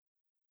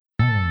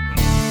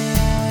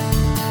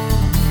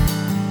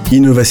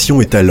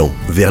Innovation et talent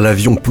vers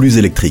l'avion plus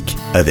électrique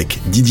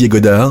avec Didier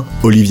Godard,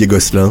 Olivier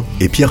Gosselin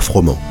et Pierre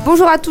Froment.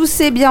 Bonjour à tous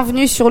et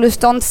bienvenue sur le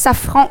stand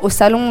Safran au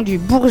salon du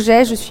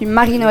Bourget. Je suis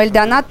Marie-Noël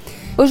Danat.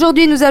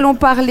 Aujourd'hui, nous allons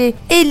parler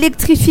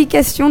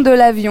électrification de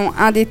l'avion,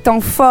 un des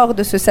temps forts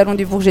de ce salon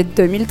du Bourget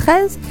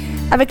 2013,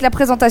 avec la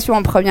présentation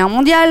en première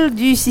mondiale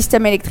du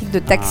système électrique de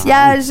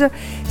taxiage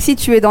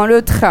situé dans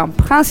le train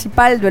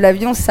principal de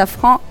l'avion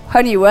Safran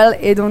Honeywell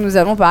et dont nous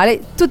allons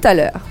parler tout à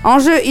l'heure.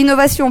 Enjeu,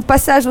 innovation,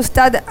 passage au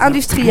stade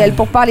industriel.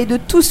 Pour parler de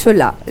tout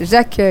cela,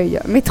 j'accueille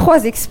mes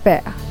trois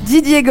experts.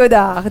 Didier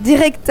Godard,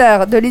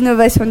 directeur de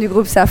l'innovation du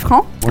groupe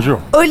Safran. Bonjour.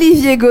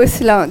 Olivier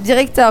Gosselin,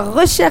 directeur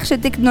recherche et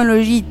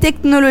technologie,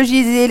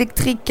 technologies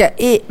électriques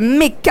et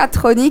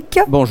mécatronique.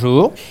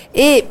 Bonjour.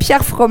 Et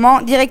Pierre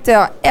Froment,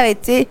 directeur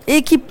R&T,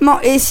 équipement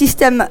et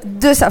système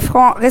de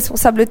Safran,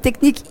 responsable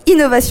technique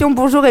innovation.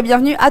 Bonjour et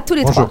bienvenue à tous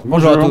les trois.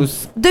 Bonjour à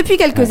tous. Depuis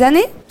quelques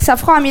années,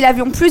 Safran a mis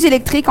l'avion plus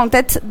électrique en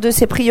tête de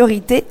ses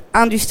priorités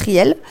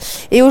industrielles.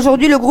 Et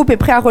aujourd'hui, le groupe est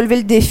prêt à relever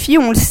le défi.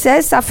 On le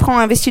sait, Safran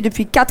investit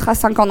depuis 4 à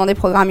 5 ans dans des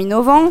programmes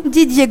innovants.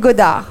 Didier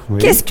Godard,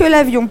 Qu'est-ce que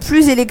l'avion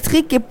plus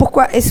électrique et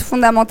pourquoi est-ce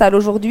fondamental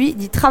aujourd'hui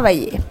d'y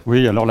travailler ?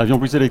 Oui, alors l'avion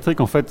plus électrique,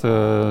 en fait,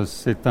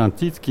 c'est un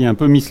titre qui est un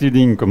peu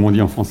misleading, comme on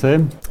dit en français.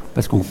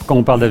 Parce que quand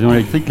on parle d'avion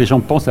électrique, les gens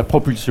pensent à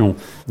propulsion.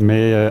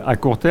 Mais à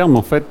court terme,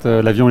 en fait,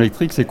 l'avion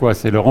électrique, c'est quoi ?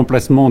 C'est le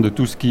remplacement de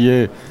tout ce qui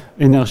est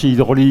énergie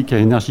hydraulique et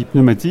énergie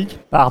pneumatique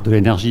par de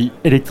l'énergie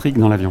électrique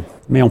dans l'avion.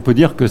 Mais on peut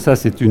dire que ça,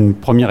 c'est une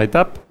première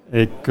étape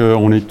et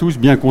qu'on est tous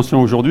bien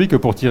conscients aujourd'hui que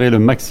pour tirer le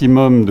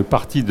maximum de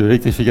parties de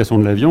l'électrification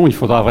de l'avion, il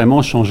faudra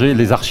vraiment changer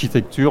les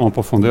architectures en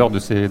profondeur de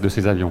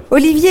ces avions.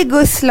 Olivier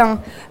Gosselin,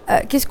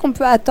 qu'est-ce qu'on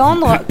peut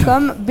attendre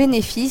comme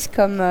bénéfice,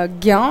 comme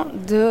gain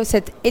de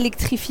cette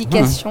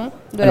électrification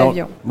de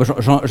l'avion ? Moi,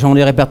 j'en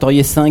ai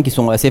répertorié 5 qui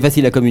sont assez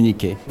faciles à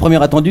communiquer.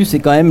 Premier attendu, c'est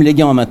quand même les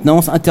gains en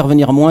maintenance,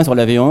 intervenir moins sur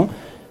l'avion,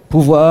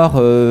 pouvoir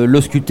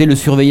l'ausculter, le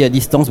surveiller à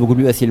distance beaucoup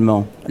plus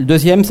facilement. Le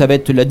deuxième, ça va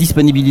être la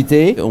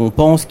disponibilité. On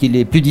pense qu'il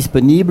est plus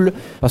disponible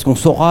parce qu'on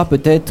saura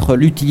peut-être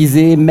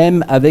l'utiliser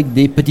même avec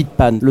des petites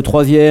pannes. Le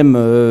troisième,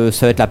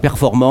 ça va être la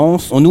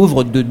performance. On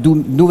ouvre de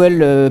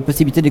nouvelles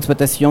possibilités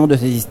d'exploitation de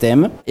ces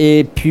systèmes.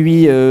 Et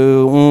puis,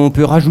 on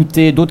peut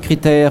rajouter d'autres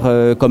critères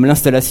comme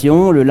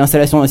l'installation.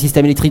 L'installation d'un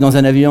système électrique dans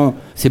un avion,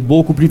 c'est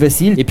beaucoup plus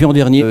facile. Et puis en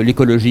dernier,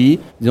 l'écologie.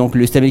 Donc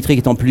le système électrique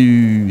étant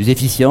plus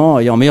efficient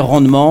et en meilleur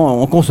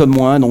rendement, on consomme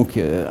moins. Donc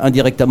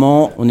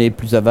indirectement, on est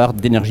plus avare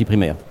d'énergie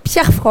primaire.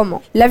 Pierre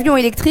Froment, l'avion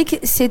électrique,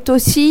 c'est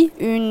aussi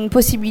une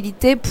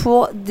possibilité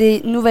pour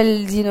des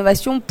nouvelles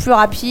innovations plus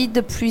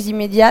rapides, plus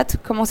immédiates.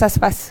 Comment ça se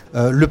passe ?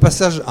 Le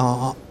passage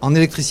en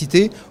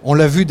électricité, on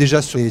l'a vu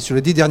déjà sur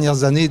les 10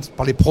 dernières années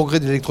par les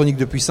progrès de l'électronique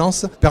de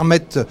puissance,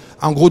 permettent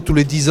en gros tous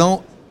les 10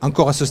 ans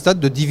encore à ce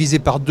stade, de diviser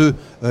par 2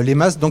 les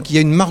masses. Donc il y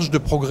a une marge de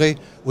progrès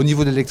au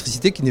niveau de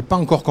l'électricité qui n'est pas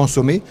encore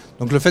consommée.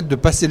 Donc le fait de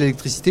passer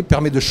l'électricité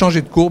permet de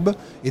changer de courbe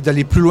et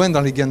d'aller plus loin dans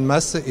les gains de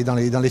masse et dans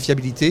les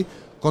fiabilités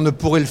qu'on ne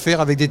pourrait le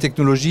faire avec des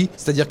technologies,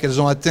 c'est-à-dire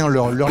qu'elles ont atteint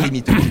leur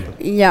limite.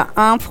 Il y a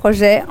un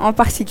projet en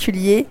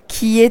particulier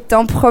qui est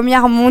en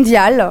première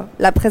mondiale,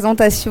 la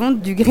présentation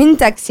du green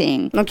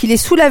taxing. Donc il est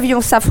sous l'avion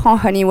Safran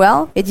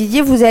Honeywell. Et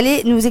Didier, vous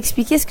allez nous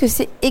expliquer ce que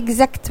c'est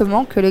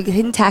exactement que le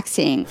green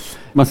taxing.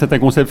 C'est un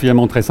concept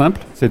finalement très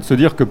simple. C'est de se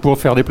dire que pour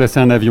faire déplacer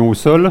un avion au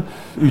sol,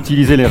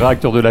 utiliser les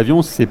réacteurs de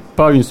l'avion, c'est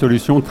pas une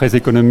solution très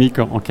économique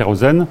en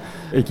kérosène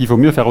et qu'il vaut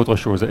mieux faire autre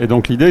chose. Et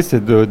donc l'idée,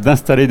 c'est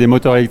d'installer des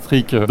moteurs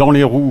électriques dans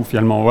les roues,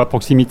 finalement, à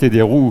proximité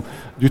des roues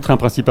du train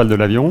principal de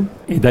l'avion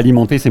et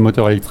d'alimenter ces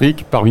moteurs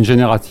électriques par une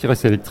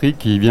génératrice électrique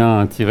qui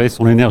vient tirer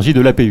son énergie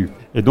de l'APU.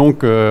 Et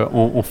donc,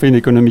 on fait une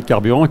économie de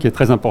carburant qui est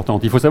très importante.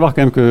 Il faut savoir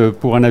quand même que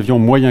pour un avion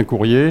moyen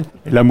courrier,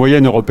 la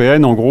moyenne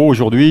européenne, en gros,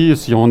 aujourd'hui,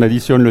 si on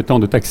additionne le temps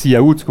de taxi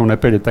out, ce qu'on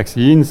appelle les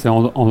taxi-in, c'est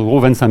en gros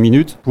 25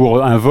 minutes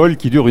pour un vol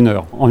qui dure 1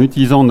 heure. En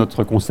utilisant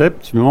notre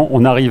concept, finalement,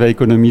 on arrive à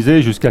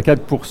économiser jusqu'à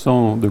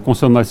 4% de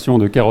consommation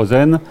de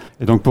kérosène.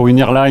 Et donc, pour une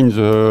airline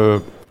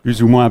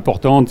plus ou moins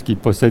importante qui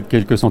possède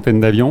quelques centaines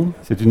d'avions,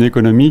 c'est une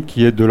économie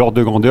qui est de l'ordre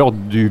de grandeur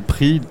du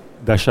prix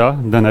d'achat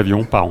d'un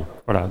avion par an.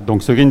 Voilà.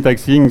 Donc ce green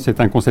taxing,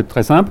 c'est un concept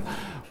très simple.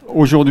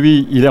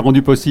 Aujourd'hui, il est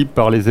rendu possible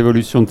par les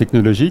évolutions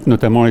technologiques,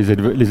 notamment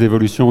les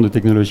évolutions de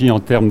technologie en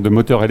termes de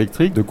moteurs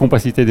électriques, de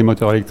compacité des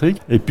moteurs électriques,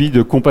 et puis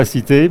de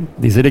compacité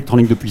des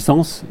électroniques de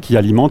puissance qui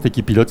alimentent et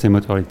qui pilotent ces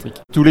moteurs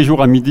électriques. Tous les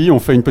jours à midi, on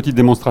fait une petite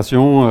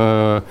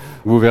démonstration.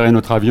 Vous verrez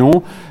notre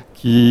avion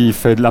qui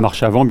fait de la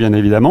marche avant, bien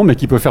évidemment, mais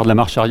qui peut faire de la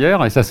marche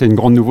arrière. Et ça, c'est une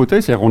grande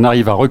nouveauté. C'est-à-dire qu'on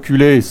arrive à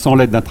reculer sans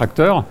l'aide d'un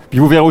tracteur. Puis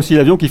vous verrez aussi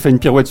l'avion qui fait une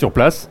pirouette sur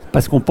place,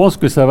 parce qu'on pense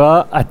que ça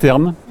va, à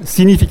terme,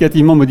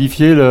 significativement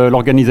modifier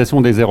l'organisation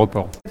des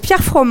aéroports.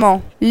 Pierre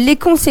Froment, les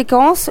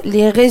conséquences,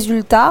 les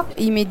résultats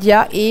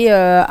immédiats et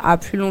à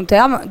plus long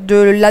terme de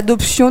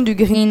l'adoption du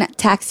green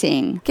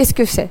taxing. Qu'est-ce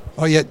que c'est ?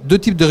 Alors, il y a 2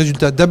 types de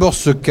résultats. D'abord,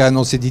 ce qu'a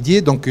annoncé Didier,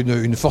 donc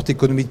une forte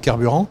économie de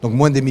carburant, donc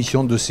moins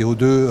d'émissions de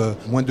CO2,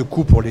 moins de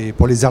coûts pour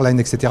les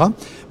airlines, etc.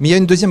 Mais il y a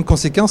une deuxième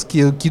conséquence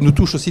qui nous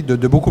touche aussi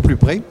de beaucoup plus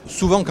près.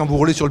 Souvent, quand vous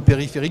roulez sur le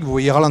périphérique, vous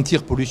voyez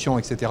ralentir pollution,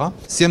 etc.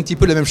 C'est un petit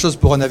peu la même chose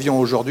pour un avion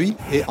aujourd'hui.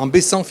 Et en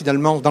baissant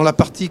finalement dans la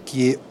partie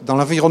qui est dans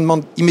l'environnement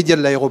immédiat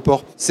de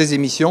l'aéroport, ces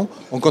émissions,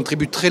 on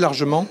contribue très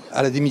largement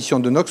à la démission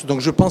de NOx.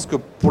 Donc je pense que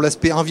pour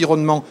l'aspect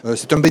environnement,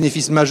 c'est un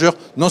bénéfice majeur,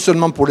 non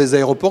seulement pour les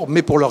aéroports,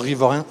 mais pour leurs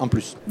riverains en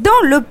plus. Dans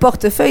le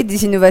portefeuille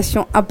des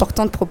innovations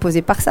importantes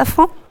proposées par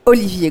Safran,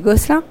 Olivier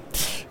Gosselin,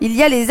 il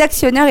y a les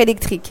actionneurs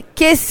électriques.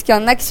 Qu'est-ce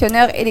qu'un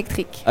actionneur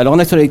électrique ? Alors, un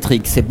actionneur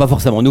électrique, c'est pas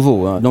forcément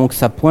nouveau, hein. Donc,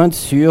 ça pointe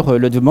sur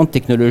le développement de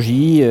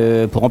technologies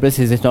pour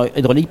remplacer les actionneurs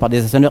hydrauliques par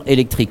des actionneurs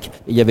électriques.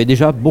 Il y avait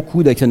déjà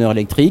beaucoup d'actionneurs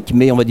électriques,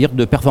 mais on va dire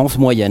de performance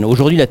moyenne.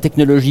 Aujourd'hui, la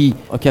technologie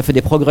qui a fait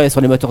des progrès sur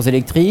les moteurs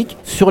électriques,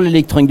 sur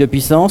l'électronique de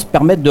puissance,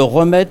 permettent de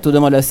remettre au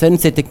devant de la scène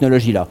ces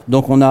technologies-là.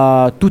 Donc, on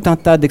a tout un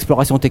tas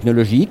d'explorations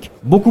technologiques,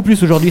 beaucoup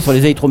plus aujourd'hui sur les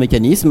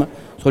électromécanismes,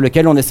 sur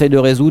lesquels on essaye de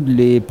résoudre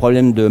les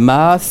problèmes de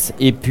masse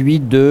et puis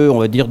de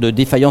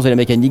défaillance de la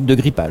mécanique, de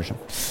grippage.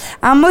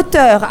 Un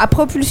moteur à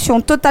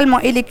propulsion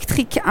totalement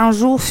électrique un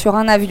jour sur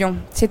un avion,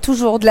 c'est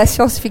toujours de la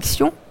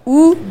science-fiction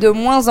ou de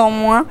moins en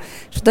moins ?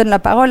 Je donne la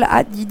parole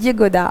à Didier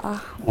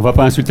Godard. On ne va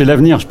pas insulter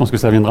l'avenir, je pense que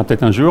ça viendra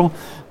peut-être un jour,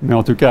 mais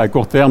en tout cas à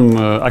court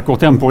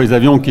terme pour les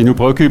avions qui nous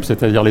préoccupent,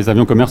 c'est-à-dire les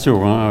avions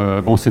commerciaux,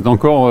 c'est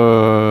encore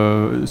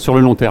sur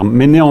le long terme.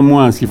 Mais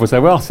néanmoins, ce qu'il faut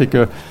savoir, c'est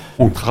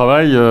qu'on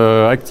travaille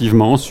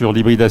activement sur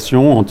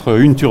l'hybridation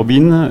entre une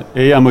turbine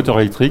et un moteur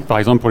électrique, par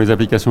exemple pour les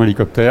applications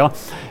hélicoptères,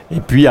 et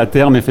puis à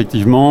terme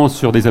effectivement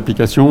sur des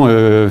applications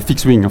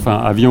fixed-wing,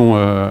 avions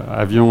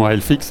à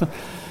aile fixe.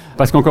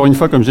 Parce qu'encore une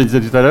fois, comme je le disais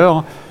tout à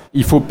l'heure, il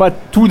ne faut pas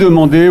tout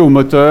demander au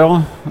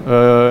moteur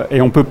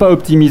et on ne peut pas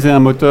optimiser un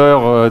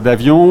moteur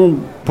d'avion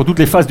pour toutes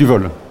les phases du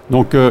vol.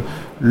 Donc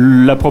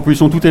la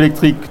propulsion toute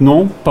électrique,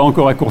 non, pas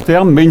encore à court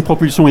terme, mais une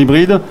propulsion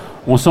hybride,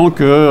 on sent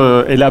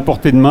qu'elle est à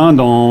portée de main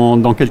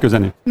dans quelques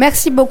années.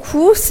 Merci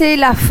beaucoup, c'est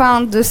la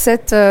fin de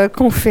cette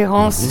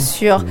conférence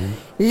sur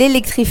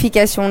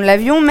l'électrification de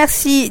l'avion.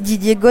 Merci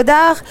Didier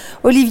Godard,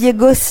 Olivier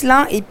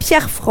Gosselin et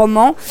Pierre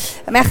Froment.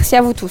 Merci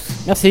à vous tous.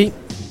 Merci.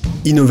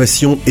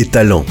 Innovation et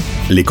talent,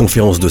 les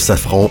conférences de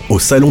Safran au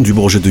Salon du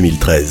Bourget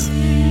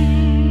 2013.